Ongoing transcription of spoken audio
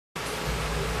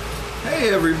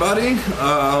Hey everybody,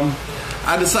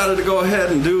 I decided to go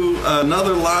ahead and do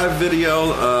another live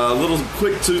video, a little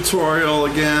quick tutorial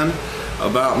again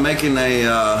about making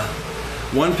a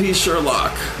one-piece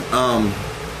Sherlock.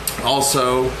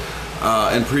 Also,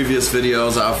 in previous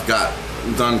videos I've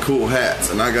done cool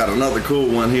hats, and I got another cool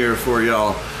one here for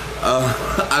y'all.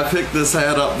 I picked this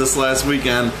hat up this last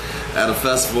weekend at a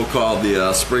festival called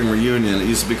the Spring Reunion. It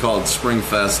used to be called Spring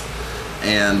Fest,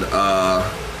 and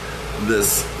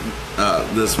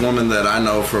this woman that I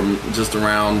know from just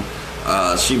around,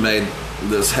 she made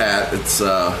this hat. It's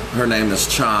her name is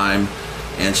Chime,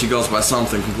 and she goes by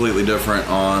something completely different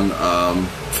on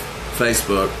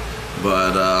Facebook.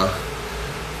 But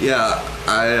yeah,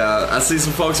 I see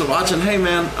some folks are watching. Hey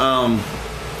man,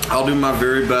 I'll do my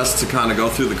very best to kind of go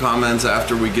through the comments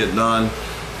after we get done,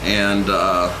 and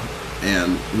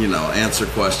you know, answer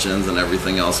questions and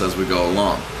everything else as we go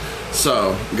along.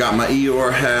 So, got my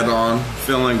Eeyore hat on,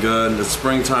 feeling good. It's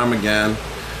springtime again.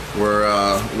 We're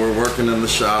working in the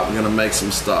shop. We're gonna make some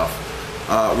stuff.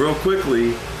 Real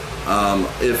quickly,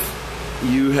 if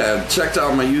you have checked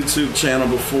out my YouTube channel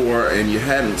before and you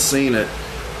hadn't seen it,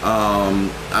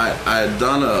 I had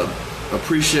done a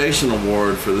appreciation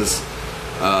award for this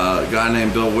guy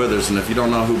named Bill Withers, and if you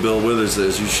don't know who Bill Withers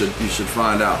is, you should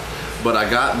find out. But I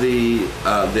got the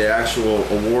actual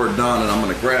award done, and I'm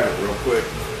gonna grab it real quick.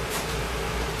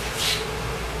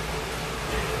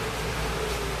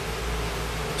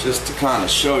 Just to kind of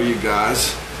show you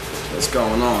guys what's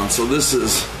going on. So this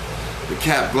is the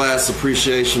Cap Glass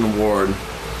Appreciation Award,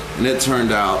 and it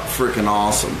turned out freaking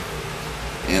awesome.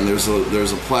 And there's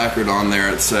a placard on there.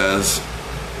 It says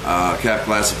Cap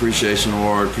Glass Appreciation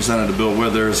Award presented to Bill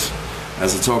Withers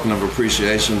as a token of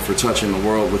appreciation for touching the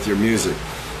world with your music.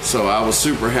 So I was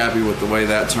super happy with the way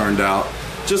that turned out.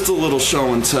 Just a little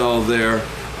show and tell there.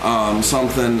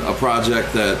 A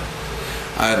project that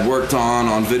I had worked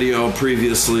on video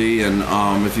previously, and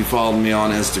if you followed me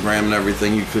on Instagram and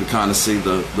everything, you could kind of see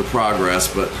the progress.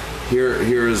 But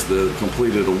here is the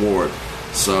completed award.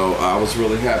 So I was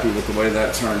really happy with the way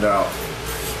that turned out.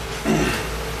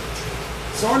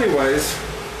 So anyways,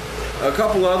 a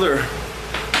couple other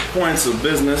points of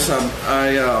business.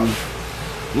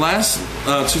 Last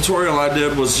tutorial I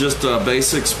did was just a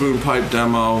basic spoon pipe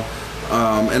demo,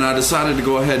 and I decided to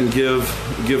go ahead and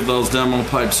give those demo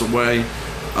pipes away.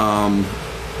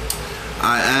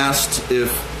 I asked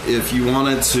if you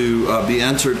wanted to be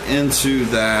entered into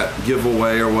that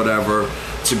giveaway or whatever,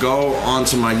 to go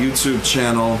onto my YouTube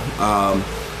channel,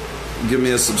 give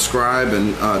me a subscribe,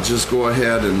 and just go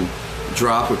ahead and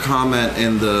drop a comment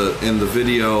in the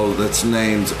video that's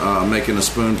named making a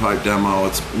spoon pipe demo.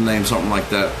 It's named something like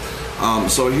that.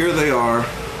 So here they are.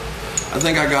 I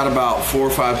think I got about 4 or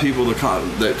 5 people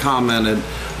that commented.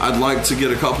 I'd like to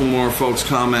get a couple more folks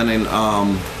commenting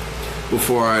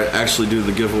before I actually do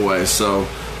the giveaway. So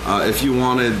if you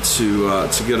wanted to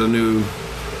get a new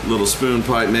little spoon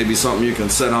pipe, maybe something you can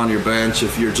set on your bench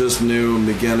if you're just new and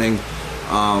beginning,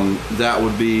 that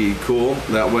would be cool.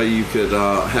 That way you could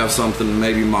have something to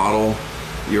maybe model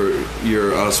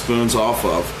your spoons off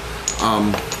of.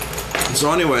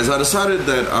 So anyways, I decided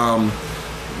that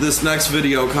this next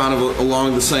video, kind of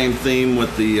along the same theme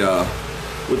with the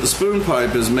spoon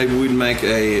pipe, is maybe we'd make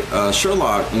a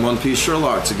Sherlock, one-piece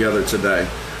Sherlock together today.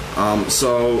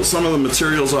 So some of the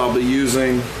materials I'll be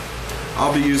using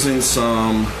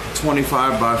some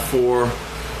 25x4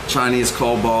 Chinese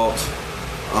cobalt.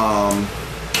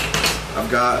 I've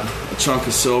got a chunk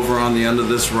of silver on the end of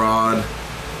this rod.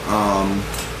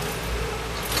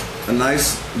 A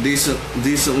nice,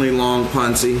 decently long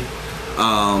punsy.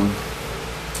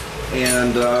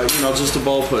 And you know, just a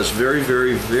bowl push. Very,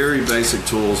 very, very basic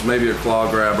tools. Maybe a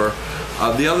claw grabber.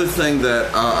 The other thing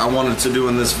that I wanted to do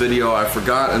in this video, I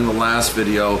forgot in the last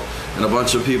video, and a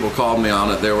bunch of people called me on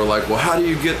it. They were like, "Well, how do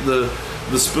you get the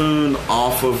spoon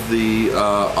off of the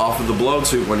blow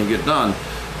tube when you get done?"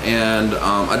 And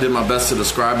I did my best to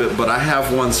describe it, but I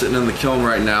have one sitting in the kiln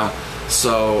right now,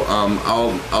 so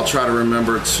I'll try to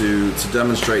remember to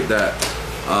demonstrate that.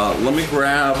 Let me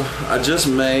grab. I just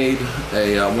made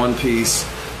a one piece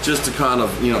just to kind of,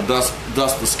 you know, dust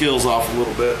the skills off a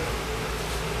little bit.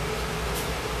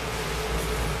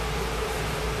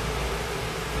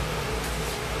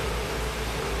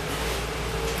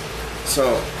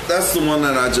 So that's the one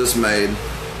that I just made,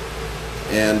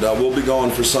 and we'll be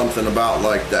going for something about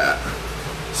like that.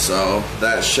 So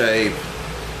that shape,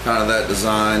 kind of that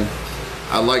design.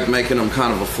 I like making them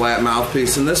kind of a flat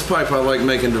mouthpiece, and this pipe I like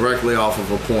making directly off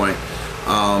of a point.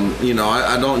 You know,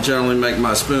 I don't generally make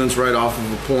my spoons right off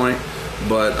of a point,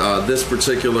 but this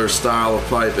particular style of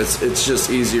pipe, it's just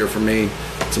easier for me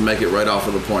to make it right off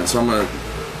of the point. So I'm going to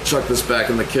chuck this back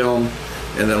in the kiln,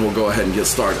 and then we'll go ahead and get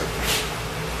started.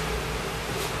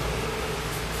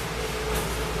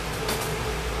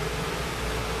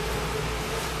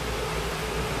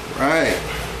 Right.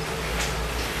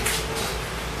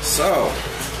 So,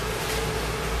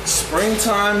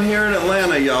 springtime here in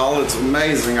Atlanta, y'all. It's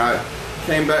amazing. I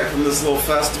came back from this little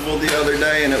festival the other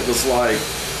day, and it was like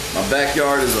my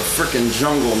backyard is a freaking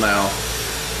jungle now.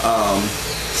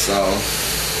 So,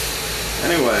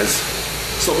 anyways,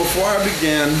 so before I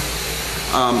begin,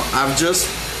 I've just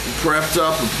prepped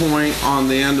up a point on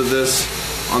the end of this,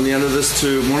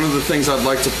 tube. One of the things I'd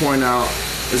like to point out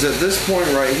is that this point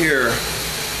right here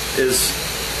is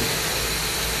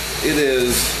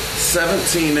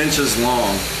 17 inches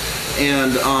long,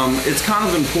 and it's kind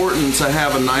of important to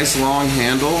have a nice long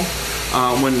handle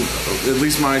when, at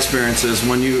least my experience is,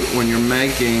 when you're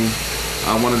making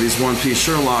one of these one-piece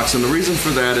Sherlocks. And the reason for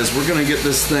that is we're going to get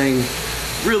this thing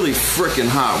really freaking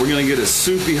hot. We're going to get it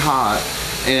soupy hot,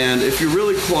 and if you're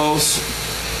really close,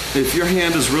 if your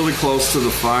hand is really close to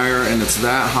the fire and it's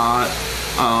that hot,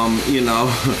 you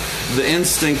know, the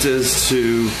instinct is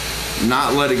to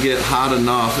not let it get hot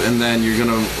enough, and then you're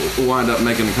gonna wind up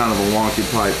making kind of a wonky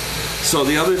pipe. So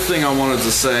the other thing I wanted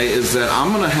to say is that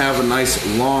I'm gonna have a nice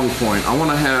long point. I want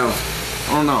to have,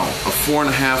 I don't know, a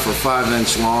 4.5 or 5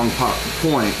 inch long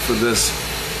point for this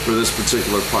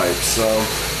particular pipe. So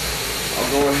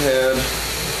I'll go ahead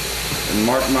and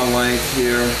mark my length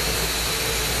here.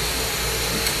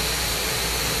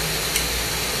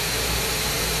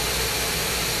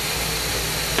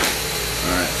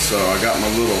 All right, so I got my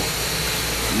little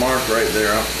mark right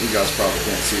there. You guys probably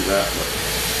can't see that, but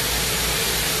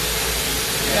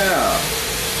yeah.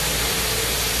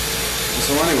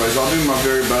 So anyways, I'll do my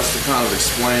very best to kind of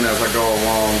explain as I go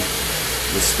along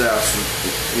the steps,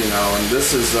 you know. And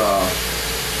this is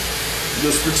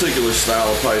this particular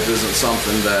style of pipe isn't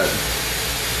something that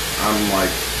I'm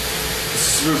like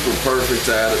super perfect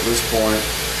at this point,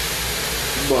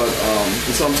 but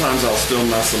sometimes I'll still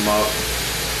mess them up.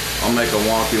 I'll make a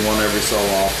wonky one every so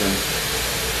often.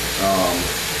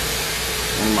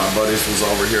 One of my buddies was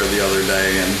over here the other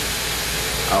day, and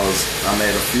I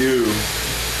made a few,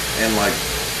 and like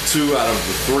 2 out of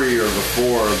the 3 or the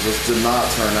 4 just did not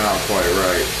turn out quite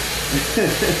right.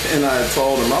 And I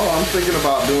told him, oh, I'm thinking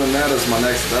about doing that as my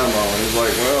next demo. And he's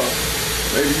like, well,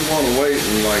 maybe you want to wait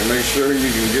and like make sure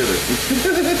you can get it.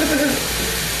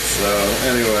 So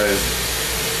anyways,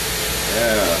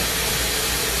 yeah.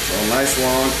 So nice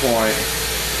long point.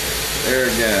 There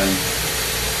again.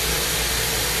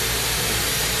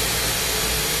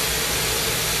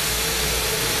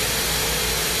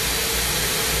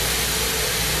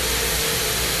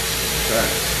 Okay.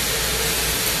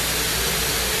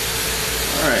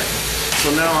 Alright, so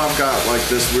now I've got like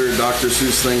this weird Dr.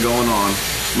 Seuss thing going on.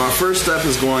 My first step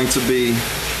is going to be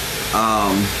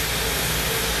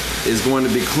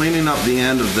cleaning up the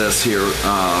end of this here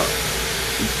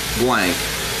blank,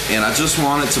 and I just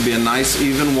want it to be a nice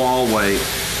even wall weight,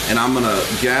 and I'm going to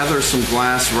gather some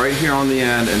glass right here on the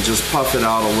end and just puff it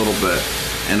out a little bit,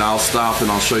 and I'll stop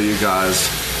and I'll show you guys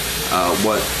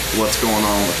what's going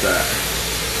on with that.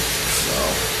 So,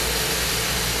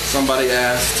 somebody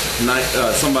asked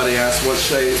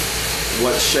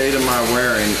what shade am I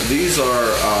wearing? These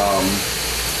are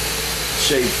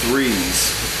shade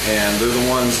 3s, and they're the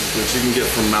ones that you can get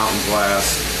from Mountain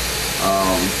Glass.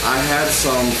 I had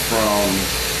some from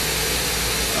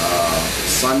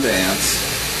Sundance,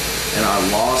 and I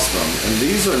lost them. And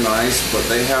these are nice, but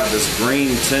they have this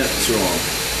green tint to them,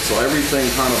 so everything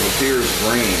kind of appears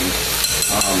green.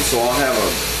 So I'll have a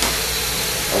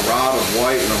rod of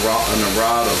white and a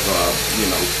rod of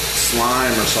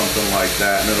slime or something like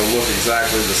that, and it'll look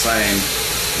exactly the same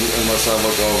unless I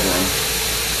look over them.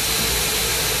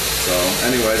 So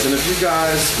anyways, and if you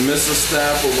guys miss a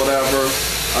step or whatever,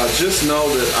 just know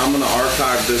that I'm going to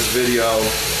archive this video.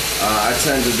 I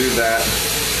tend to do that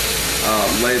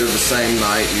later the same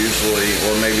night usually,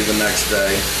 or maybe the next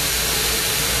day.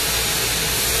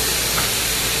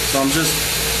 So I'm just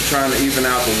trying to even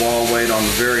out the wall weight on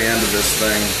the very end of this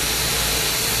thing.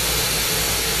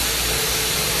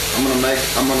 I'm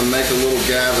gonna make a little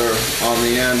gather on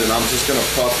the end, and I'm just gonna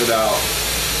puff it out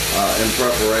in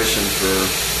preparation for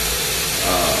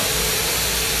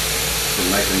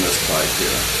making this pipe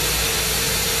here.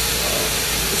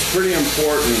 It's pretty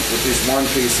important with these one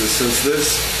pieces, since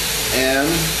this end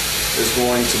is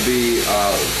going to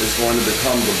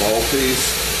become the bowl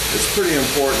piece. It's pretty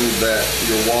important that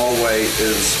your wall weight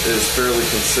is fairly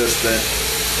consistent,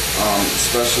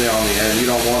 especially on the end. You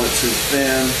don't want it too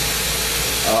thin,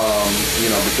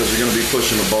 because you're going to be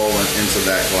pushing a bowl into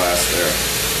that glass there.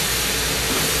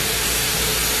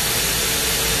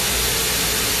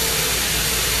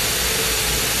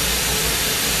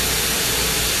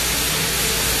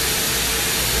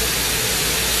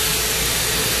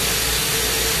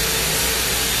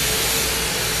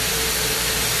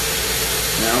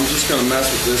 I'm just going to mess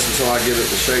with this until I get it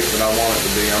the shape that I want it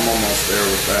to be. I'm almost there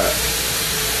with that.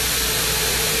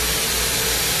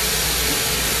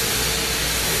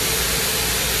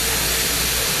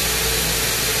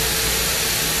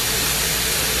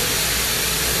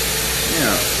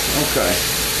 Yeah, okay.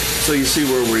 So you see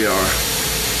where we are.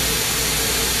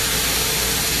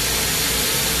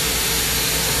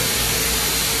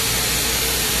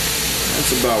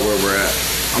 That's about where we're at.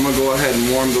 I'm going to go ahead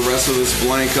and warm the rest of this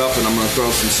blank up, and I'm going to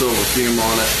throw some silver fume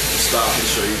on it and stop and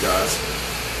show you guys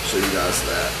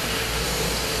that.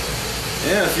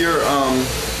 Yeah, if you're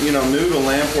new to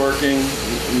lamp working,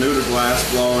 new to glass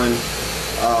blowing,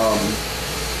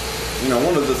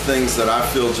 one of the things that I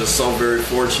feel just so very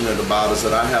fortunate about is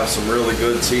that I have some really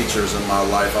good teachers in my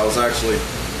life. I was actually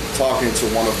talking to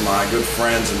one of my good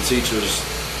friends and teachers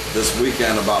this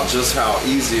weekend about just how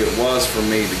easy it was for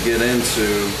me to get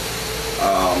into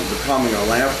becoming a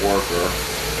lamp worker,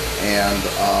 and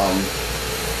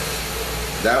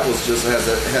that was just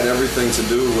had everything to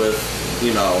do with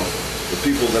the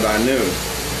people that I knew.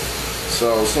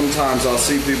 So sometimes I'll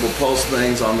see people post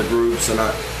things on the groups, and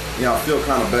I feel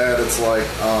kind of bad. It's like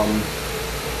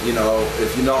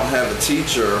if you don't have a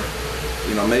teacher,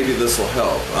 maybe this will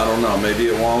help. I don't know, maybe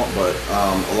it won't, but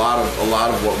a lot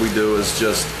of what we do is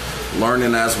just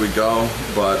learning as we go,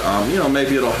 but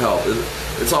maybe it'll help.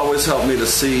 It's always helped me to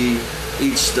see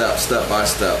each step by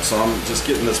step. So I'm just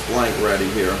getting this blank ready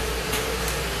here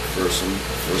for some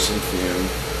fume.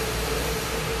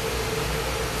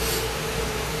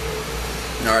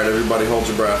 All right, everybody, hold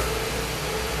your breath.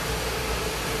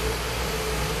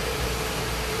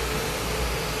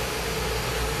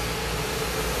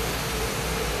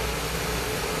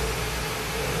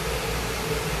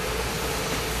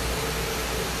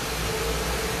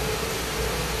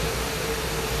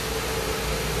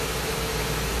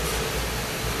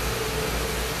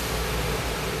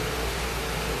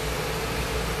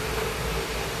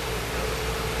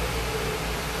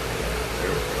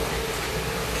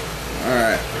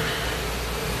 Alright.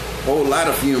 Whole lot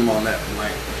of fume on that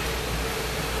blank.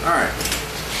 Alright.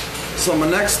 So my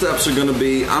next steps are going to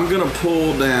be, I'm going to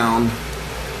pull down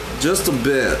just a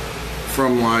bit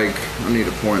from I need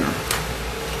a pointer.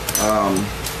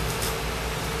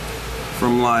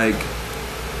 From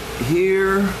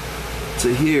here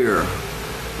to here.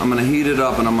 I'm going to heat it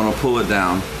up and I'm going to pull it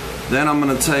down. Then I'm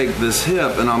going to take this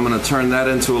hip and I'm going to turn that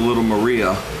into a little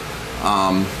Maria.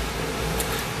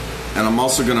 And I'm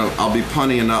also I'll be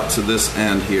punnying up to this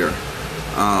end here.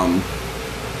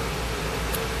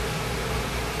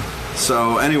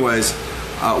 So anyways,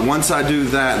 once I do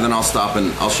that, then I'll stop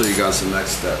and I'll show you guys the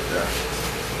next step there.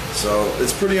 So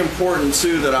it's pretty important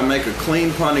too that I make a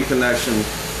clean punny connection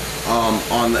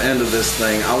on the end of this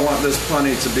thing. I want this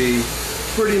punny to be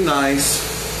pretty nice.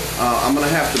 I'm going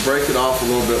to have to break it off a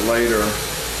little bit later,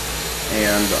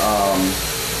 and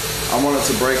I want it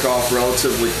to break off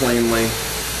relatively cleanly.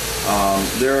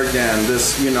 There again,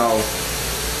 this,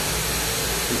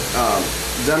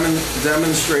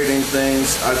 demonstrating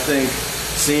things, I think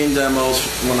seeing demos,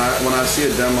 when I see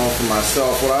a demo for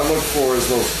myself, what I look for is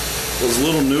those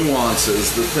little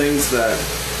nuances, the things that,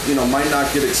 might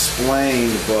not get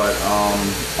explained, but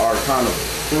are kind of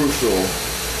crucial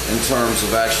in terms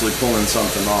of actually pulling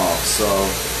something off. So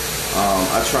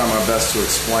I try my best to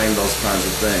explain those kinds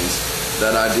of things.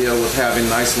 That idea with having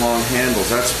nice long handles,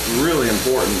 that's really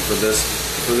important for this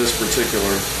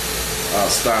particular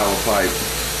style of pipe.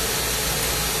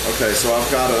 Okay, so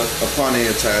I've got a punny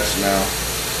attached now.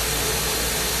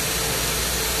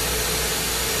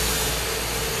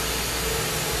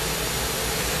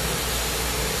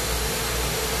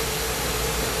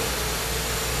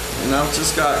 And I've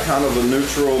just got kind of a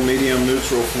medium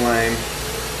neutral flame,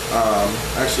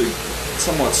 actually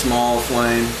somewhat small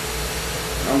flame.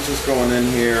 I'm just going in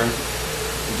here,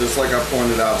 just like I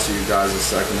pointed out to you guys a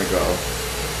second ago,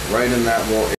 right in that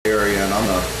little area, and I'm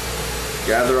gonna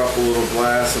gather up a little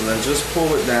glass and then just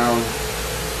pull it down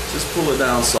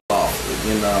softly,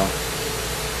 You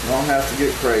don't have to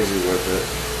get crazy with it.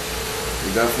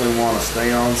 You definitely want to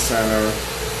stay on center,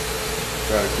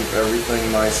 try to keep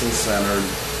everything nice and centered.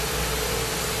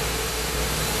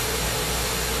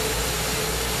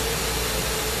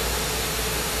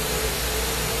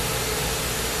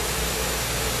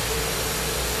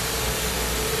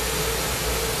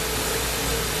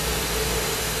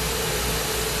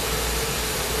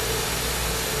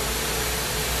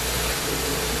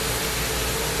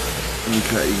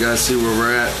 Okay, you guys see where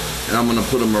we're at? And I'm going to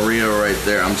put a Maria right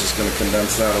there. I'm just going to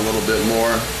condense that a little bit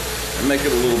more and make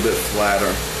it a little bit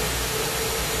flatter.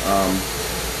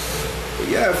 But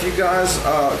yeah, if you guys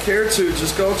care to,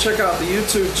 just go check out the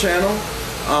YouTube channel.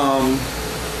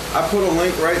 I put a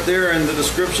link right there in the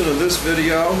description of this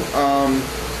video.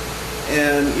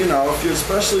 And you know, if you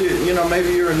especially, you know,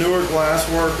 maybe you're a newer glass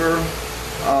worker,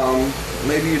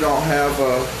 maybe you don't have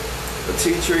a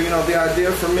teacher, you know, the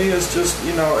idea for me is just,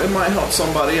 you know, it might help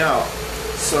somebody out.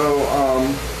 So,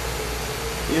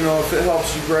 you know, if it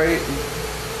helps you, great.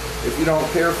 If you don't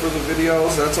care for the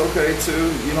videos, that's okay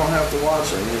too. You don't have to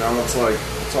watch them, you know, it's like,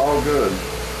 it's all good.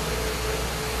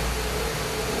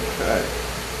 Okay.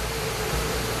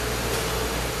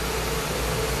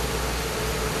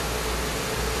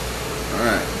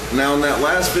 Alright, now in that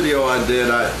last video I did,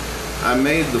 I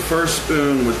made the first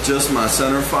spoon with just my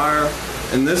center fire.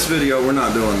 In this video, we're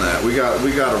not doing that. We got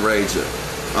to rage it.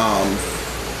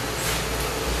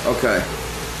 Okay,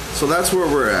 so that's where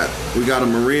we're at. We got a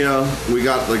Maria. We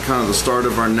got the kind of the start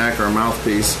of our neck, our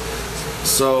mouthpiece.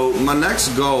 So my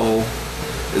next goal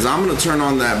is I'm going to turn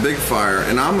on that big fire,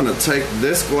 and I'm going to take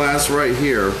this glass right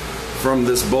here from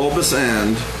this bulbous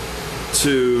end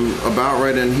to about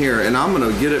right in here, and I'm going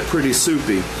to get it pretty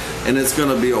soupy, and it's going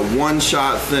to be a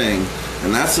one-shot thing.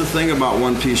 And that's the thing about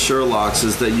one-piece Sherlocks,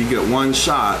 is that you get one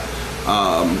shot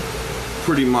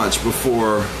pretty much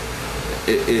before.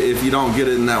 If you don't get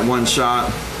it in that one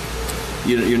shot,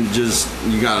 you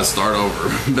got to start over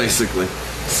basically.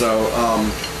 So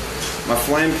my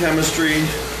flame chemistry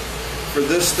for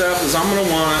this step is I'm gonna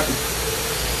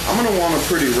want a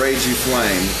pretty ragey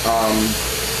flame,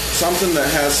 something that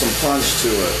has some punch to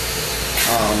it.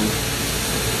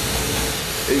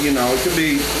 You know, it could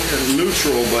be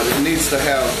neutral, but it needs to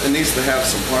have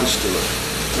some punch to it.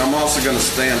 And I'm also going to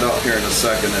stand up here in a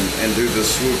second and do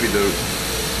this swoopy-doo.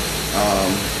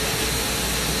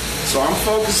 So I'm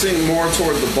focusing more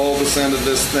toward the bulbous end of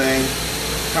this thing,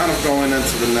 kind of going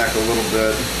into the neck a little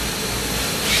bit.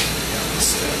 Yeah,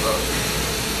 let's stand up.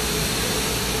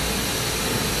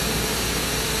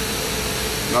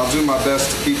 And I'll do my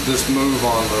best to keep this move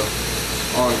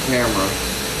on camera.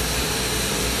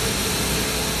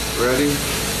 Ready?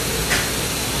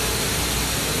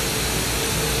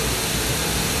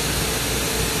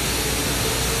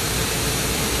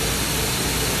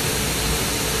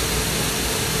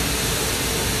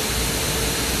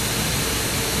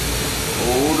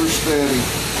 Hold her steady.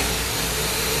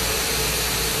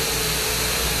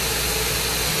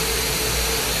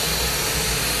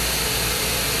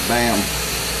 Bam.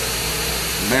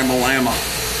 Bam-a-lamma.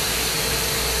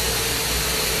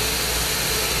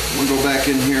 I'm gonna go back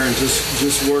in here and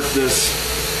just work this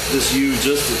U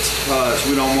just a touch.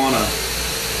 We don't want to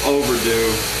overdo,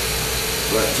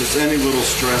 but just any little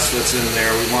stress that's in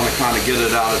there, we want to kind of get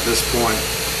it out at this point.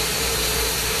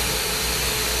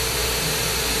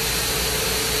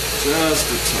 Just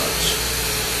a touch.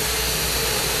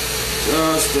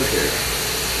 Just a hair.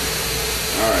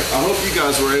 Alright, I hope you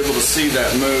guys were able to see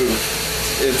that move.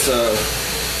 It's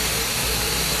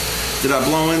did I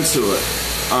blow into it?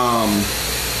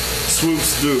 Swoop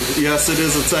stoop. Yes, it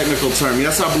is a technical term.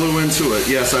 Yes, I blew into it.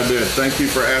 Yes, I did. Thank you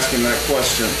for asking that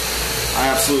question. I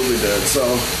absolutely did. So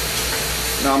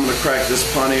now I'm going to crack this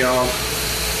punny off.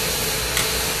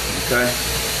 Okay.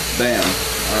 Bam.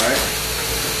 Alright.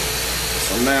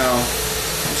 So now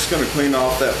I'm just going to clean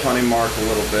off that punny mark a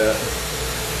little bit.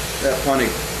 That punny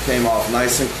came off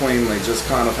nice and cleanly, just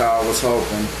kind of how I was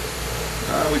hoping.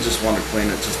 We just want to clean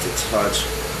it just a touch.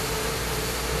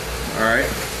 Alright.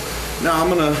 Now I'm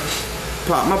going to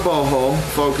pop my boho,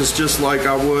 focus just like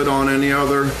I would on any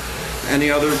other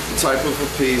type of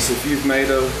a piece. If you've made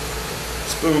a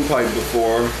spoon pipe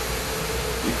before,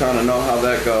 you kind of know how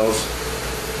that goes.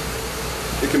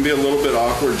 It can be a little bit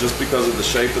awkward just because of the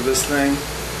shape of this thing.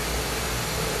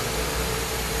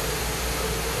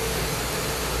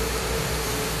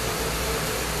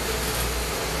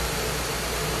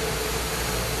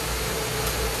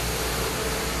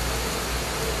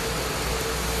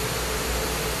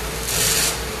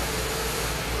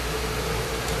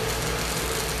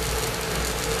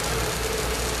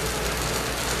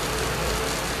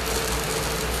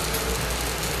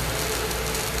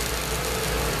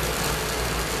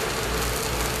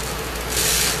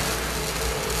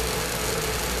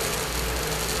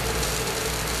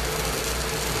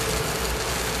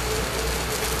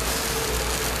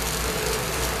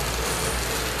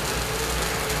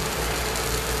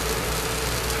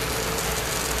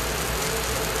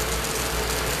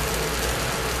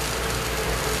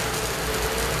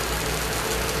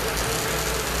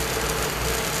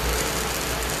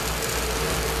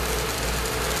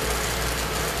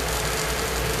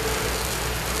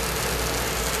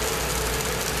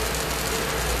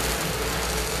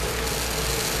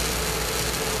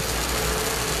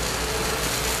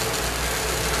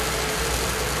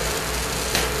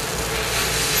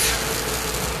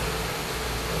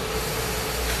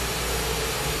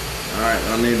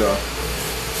 I need a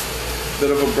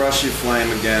bit of a brushy flame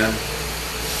again,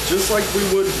 just like we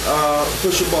would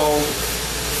push a bowl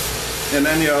in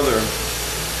any other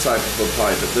type of a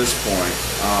pipe at this point.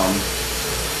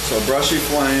 So brushy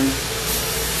flame,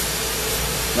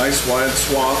 nice wide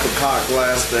swath of hot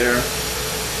glass there.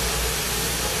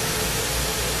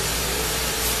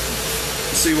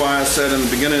 See why I said in the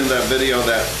beginning of that video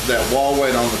that wall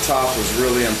weight on the top was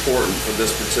really important for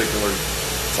this particular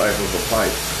type of a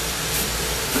pipe.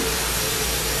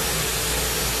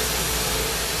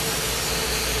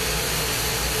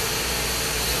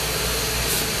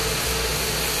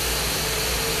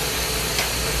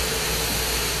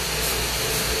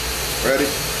 Ready?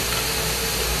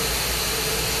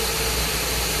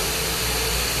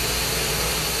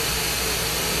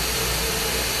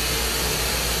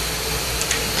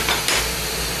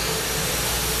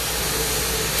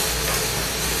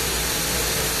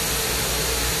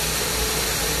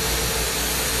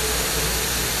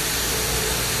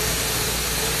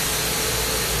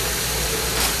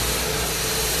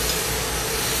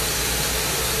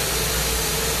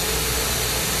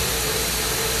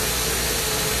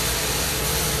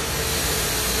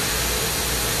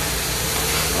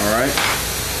 Alright,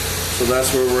 so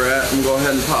that's where we're at. I'm going to go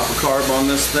ahead and pop a carb on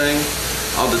this thing.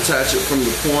 I'll detach it from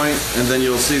the point, and then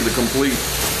you'll see the complete,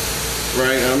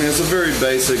 right? I mean, it's a very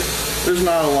basic, there's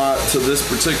not a lot to this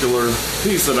particular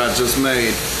piece that I just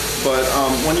made. But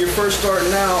when you're first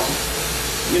starting out,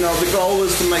 you know, the goal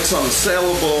is to make something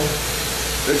saleable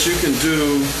that you can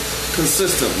do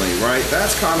consistently, right?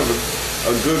 That's kind of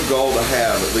a good goal to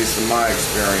have, at least in my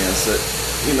experience. That,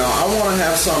 you know, I want to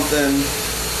have something.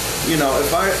 You know,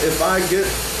 if I get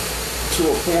to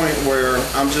a point where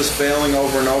I'm just failing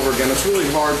over and over again, it's really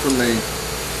hard for me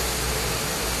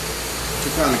to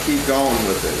kind of keep going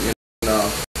with it, you know.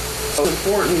 So it's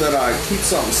important that I keep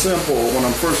something simple when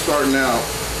I'm first starting out.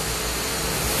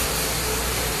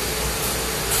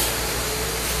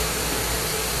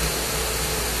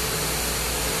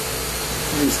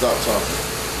 Let me stop talking.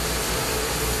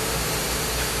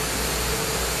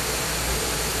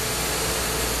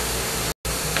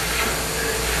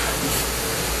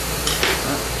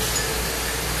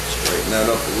 That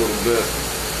up a little bit.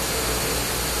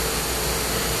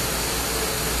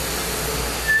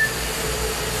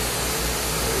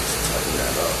 Let's tighten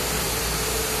that up.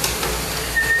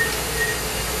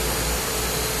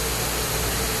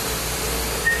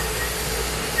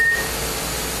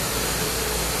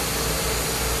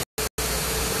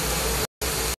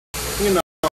 You know,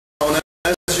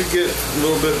 as you get a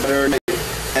little bit better,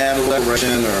 add a little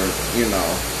direction, or you know,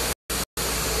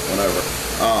 whatever.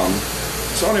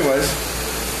 So anyways,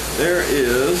 there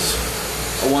is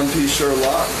a one-piece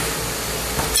Sherlock.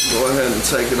 Go ahead and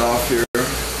take it off here.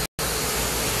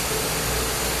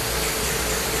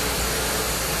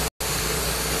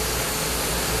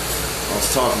 I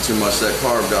was talking too much, that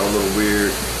carb got a little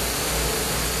weird.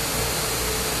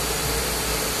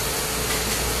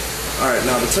 Alright,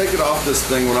 now to take it off this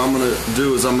thing, what I'm going to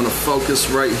do is I'm going to focus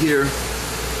right here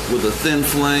with a thin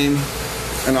flame,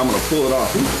 and I'm going to pull it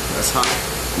off. Ooh, that's hot.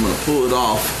 I'm going to pull it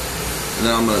off, and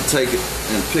then I'm going to take it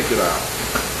and pick it out.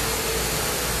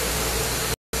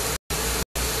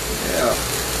 Yeah.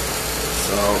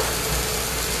 So,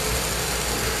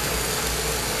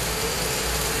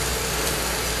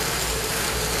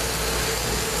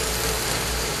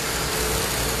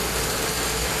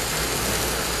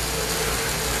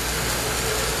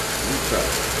 okay.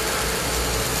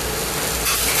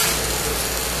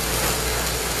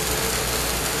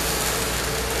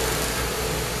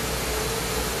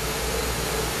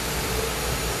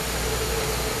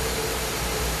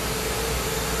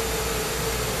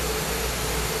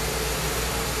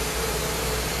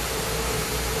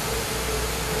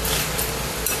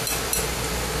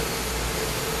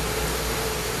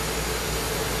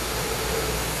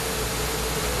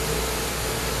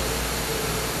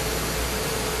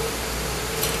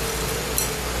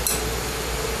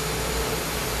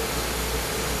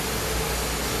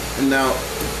 And now,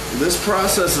 this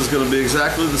process is going to be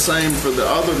exactly the same for the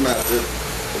other method,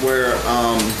 where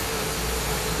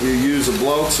you use a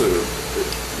blow tube.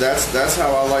 That's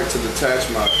how I like to detach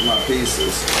my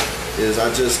pieces. Is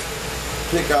I just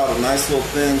pick out a nice little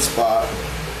thin spot.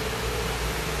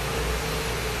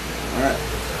 All right.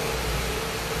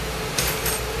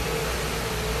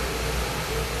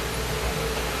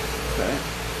 Okay.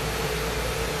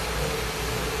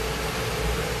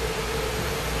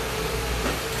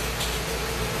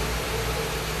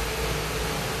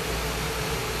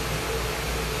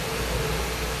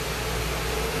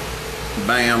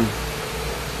 Bam.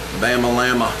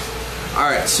 Bam-a-llama. All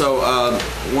right, so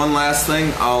one last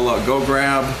thing. I'll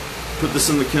put this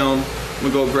in the kiln.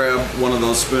 I'm gonna go grab one of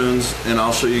those spoons and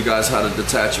I'll show you guys how to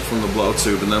detach it from the blow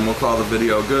tube, and then we'll call the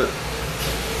video good.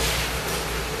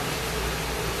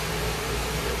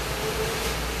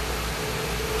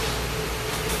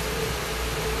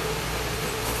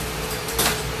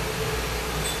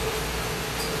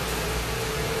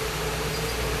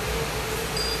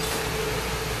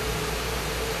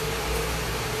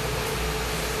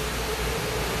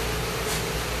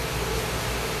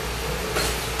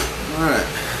 Alright,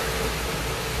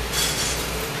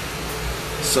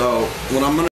 so what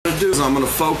I'm going to do is I'm going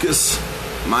to focus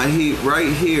my heat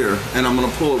right here, and I'm going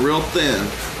to pull it real thin.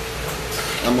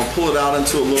 I'm going to pull it out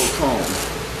into a little cone,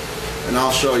 and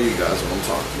I'll show you guys what I'm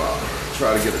talking about.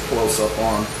 Try to get a close up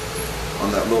on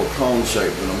that little cone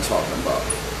shape that I'm talking about.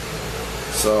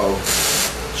 So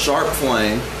sharp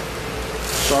flame,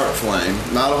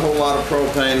 not a whole lot of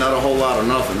propane, not a whole lot of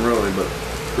nothing really, but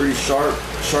pretty sharp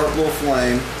little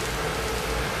flame.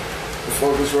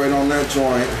 Focus right on that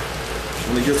joint.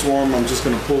 When it gets warm, I'm just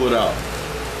going to pull it out.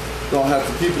 Don't have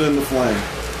to keep it in the flame.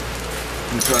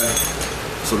 Okay,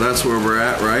 so that's where we're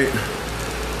at, right?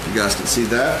 You guys can see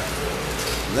that.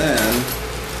 Then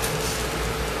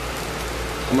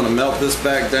I'm going to melt this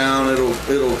back down.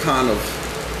 It'll kind of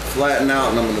flatten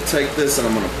out, and I'm going to take this and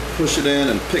I'm going to push it in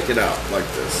and pick it out like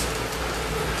this.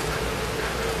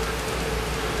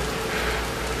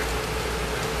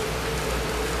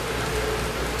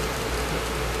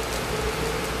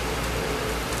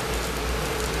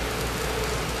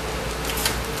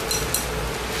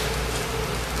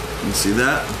 You see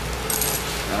that?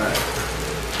 Alright.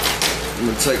 I'm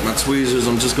going to take my tweezers.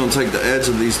 I'm just going to take the edge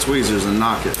of these tweezers and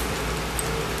knock it.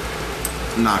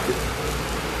 Knock it.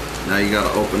 Now you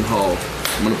got an open hole.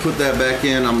 I'm going to put that back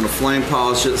in. I'm going to flame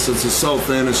polish it. Since it's so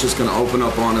thin, it's just going to open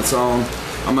up on its own.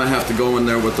 I might have to go in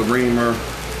there with the reamer,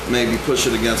 maybe push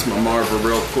it against my marver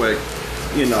real quick,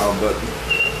 you know, but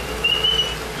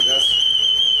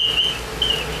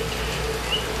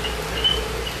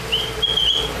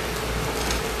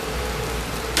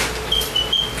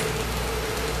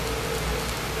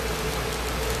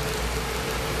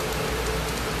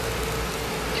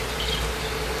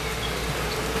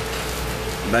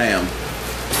bam.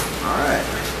 Alright.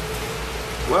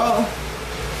 Well,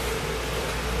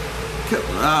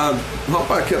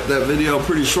 hope I kept that video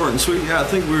pretty short and sweet. Yeah, I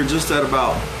think we were just at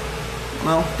about,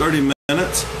 well, 30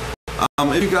 minutes.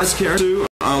 If you guys care to,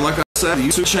 like I said, the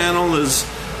YouTube channel is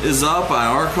up. I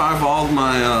archive all of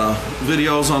my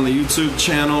videos on the YouTube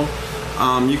channel.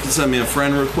 You can send me a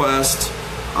friend request.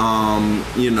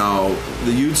 You know,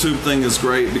 the YouTube thing is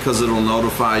great because it'll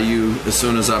notify you as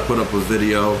soon as I put up a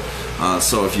video.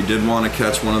 So if you did want to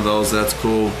catch one of those, that's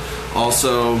cool.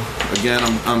 Also, again,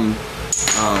 I'm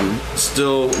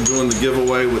still doing the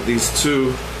giveaway with these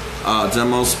two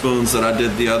demo spoons that I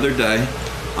did the other day.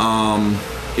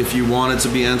 If you wanted to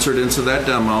be entered into that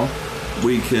demo,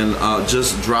 we can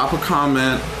just drop a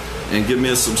comment and give me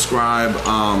a subscribe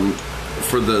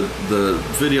for the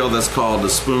video that's called the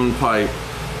Spoon Pipe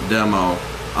Demo.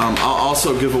 I'll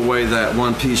also give away that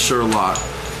one Piece Sherlock.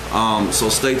 So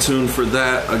stay tuned for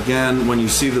that. Again, when you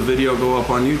see the video go up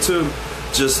on YouTube,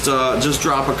 just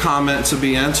drop a comment to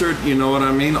be entered, you know what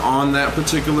I mean, on that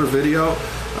particular video.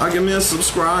 Give me a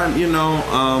subscribe. You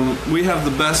know, we have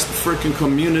the best freaking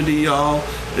community, y'all.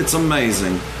 It's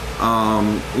amazing.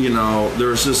 You know,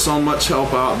 there's just so much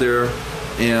help out there,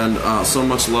 and so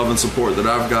much love and support that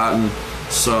I've gotten.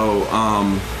 So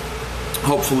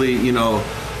hopefully, you know,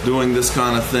 doing this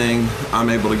kind of thing, I'm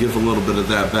able to give a little bit of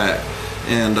that back.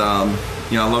 And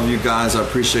you know, I love you guys. I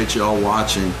appreciate you all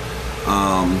watching.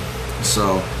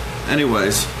 So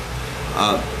anyways,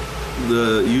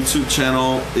 the YouTube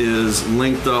channel is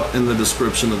linked up in the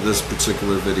description of this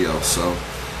particular video. So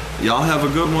y'all have a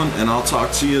good one, and I'll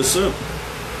talk to you soon.